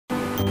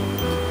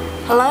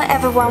Hello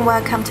everyone,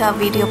 welcome to our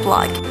video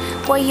blog.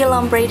 We're a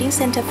year-long breeding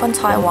center from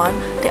Taiwan,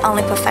 the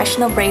only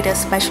professional breeder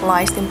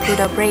specialized in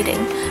poodle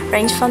breeding,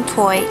 range from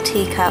toy,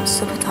 teacup,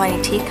 super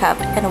tiny teacup,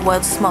 and the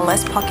world's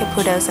smallest pocket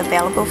poodles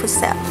available for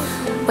sale.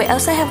 We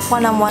also have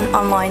one-on-one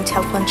online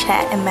telephone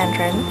chat in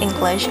Mandarin,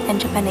 English, and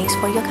Japanese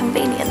for your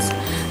convenience.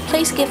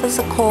 Please give us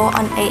a call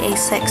on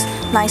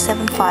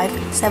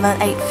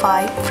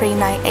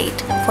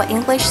 886-975-785-398 for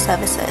English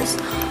services,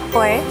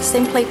 or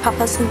simply pop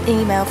us an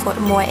email for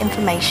more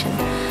information.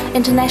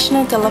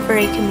 International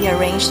delivery can be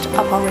arranged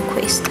upon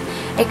request.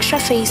 Extra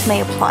fees may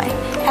apply.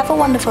 Have a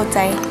wonderful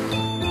day.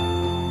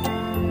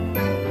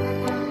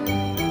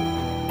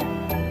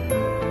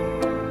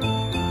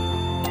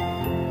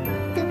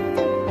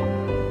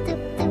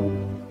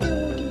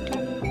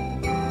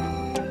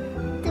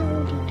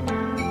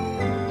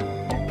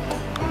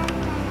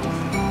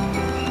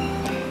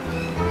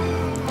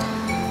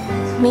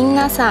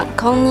皆さん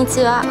こんに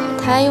ちは。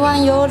台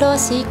湾養老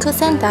飼育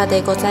センター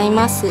でござい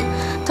ます。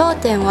当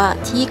店は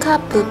ティーカッ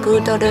ププ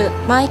ードル、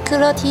マイク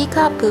ロティー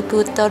カップ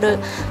プードル、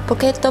ポ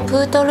ケットプ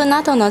ードル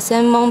などの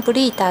専門ブ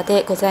リーダー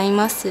でござい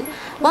ます。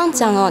ワン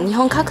ちゃんを日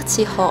本各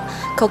地方、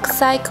国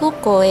際空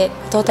港へ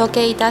お届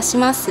けいたし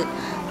ます。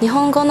日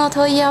本語の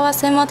問い合わ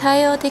せも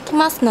対応でき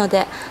ますの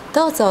で、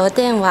どうぞお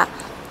電話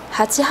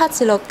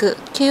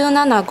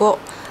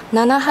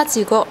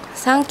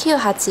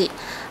 886-975-785-398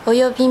 お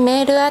よび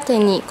メール宛て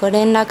にご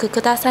連絡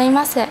ください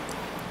ませ。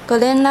ご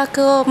連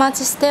絡をお待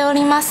ちしてお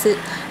ります。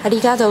あ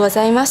りがとうご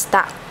ざいまし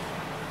た。